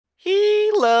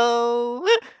Hello,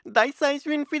 this is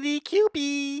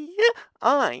Runforthecube.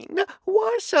 I'm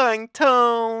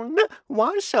Washington.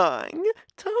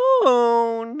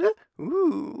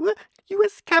 Ooh,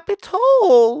 U.S.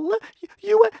 Capitol.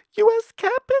 U.S.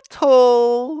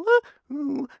 Capitol.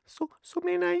 Ooh, so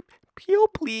many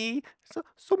people.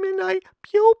 So many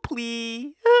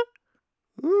people.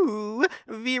 Ooh,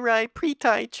 very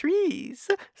pretty trees,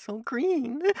 so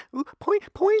green. Ooh,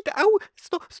 point, ow,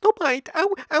 stop it,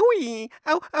 ow, owie.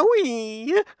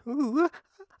 Ooh,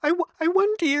 I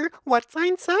wonder what's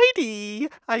inside.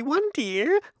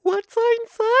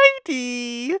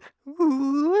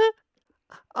 Ooh,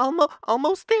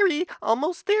 almost there.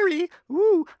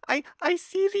 Ooh, I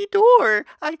see the door.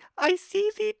 I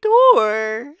see the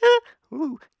door.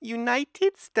 Ooh,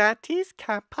 United States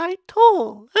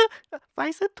Capitol.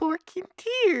 Visitor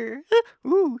Kintier.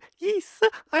 Ooh, yes,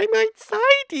 I'm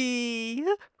inside.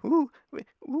 Ooh,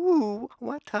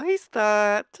 what is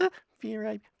that?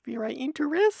 Very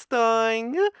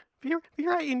interesting.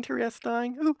 Very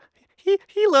interesting. Ooh,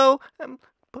 hello.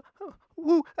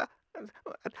 Ooh,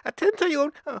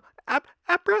 attention,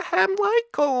 Abraham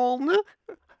Lincoln.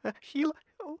 He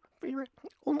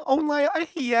only a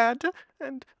head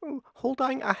and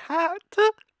holding a hat.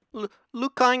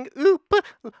 Looking up.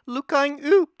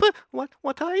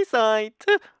 What is it?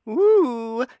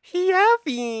 Ooh, he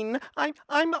having. I'm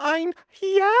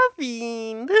he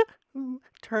having.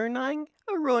 Turning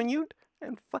around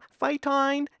and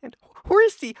fighting and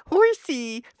horsey,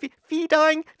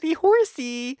 feeding the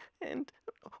horsey and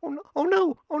oh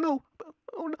no,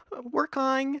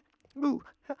 working. Ooh,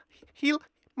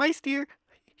 my steer.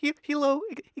 Hello,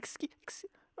 excuse.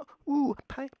 Ooh,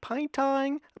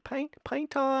 painting.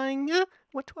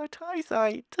 What is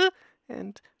it?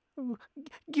 And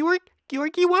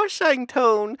Georgie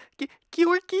Washington.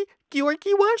 Georgie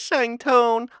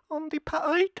Washington on the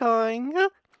painting.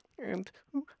 And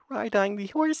riding the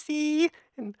horsey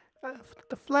and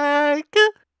the flag.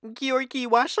 Georgie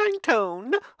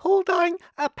Washington holding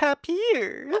a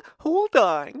papier.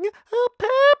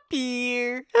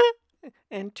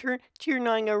 And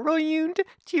turning around.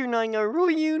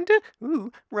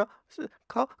 Ooh,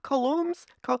 columns.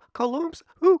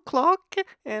 Ooh, clock.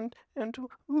 And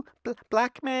ooh,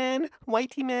 black man,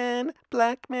 whitey man,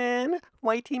 black man,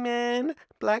 whitey man,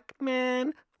 black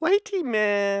man, whitey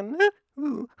man.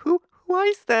 Ooh, who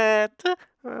is that?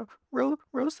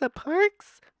 Rosa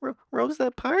Parks.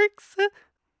 Rosa Parks.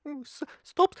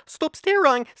 Stop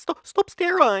staring. Stop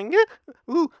staring.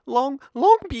 Ooh, long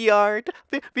beard.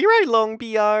 Very long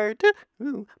beard.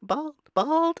 Ooh,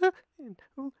 bald.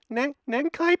 Ooh,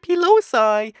 Nankai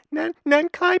Pelosi.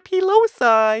 Nankai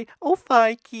Pelosi. Oh,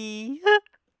 Fikey.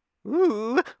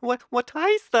 Ooh, what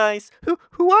is this? Who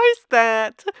is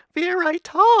that? Very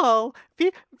tall.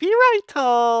 Very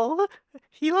tall.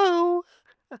 Hello.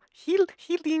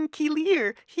 Helene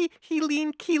Killier.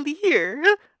 Helene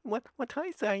Killier. What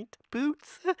is that?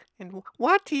 Boots and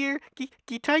water,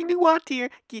 tiny water,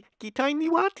 tiny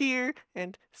water,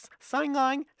 and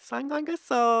singing a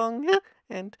song,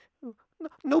 and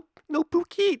no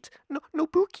bouquet, no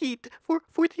bouquet for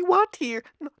the water,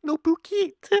 no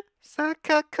bouquet.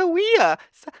 Sakakawea.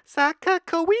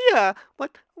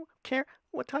 What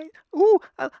I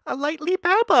a lightly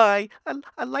baby,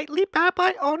 a lightly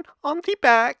baby on the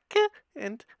back,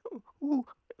 and ooh.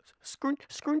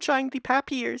 Scrunching the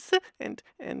papiers and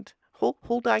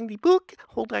holding the book,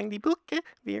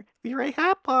 very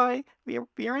happy.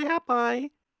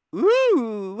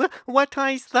 Ooh, what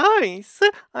is this?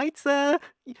 It's a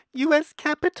U.S.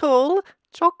 Capitol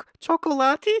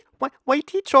chocolate,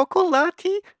 whitey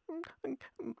chocolate,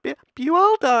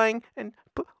 building and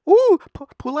ooh,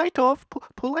 pull it off,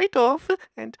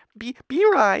 and be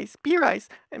rice,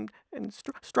 and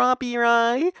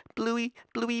strawberry, bluey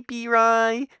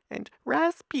berry, and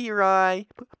raspberry.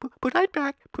 Put it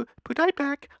back.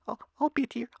 I'll be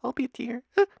here.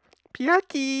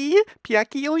 Piaki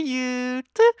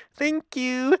Oyut. Thank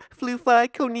you. Fluffy,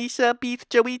 Konisha, Beef,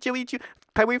 Joey,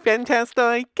 Power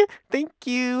Fantastic. Thank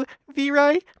you.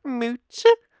 Very much.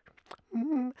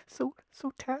 So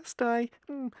tasty.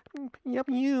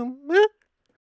 Yum.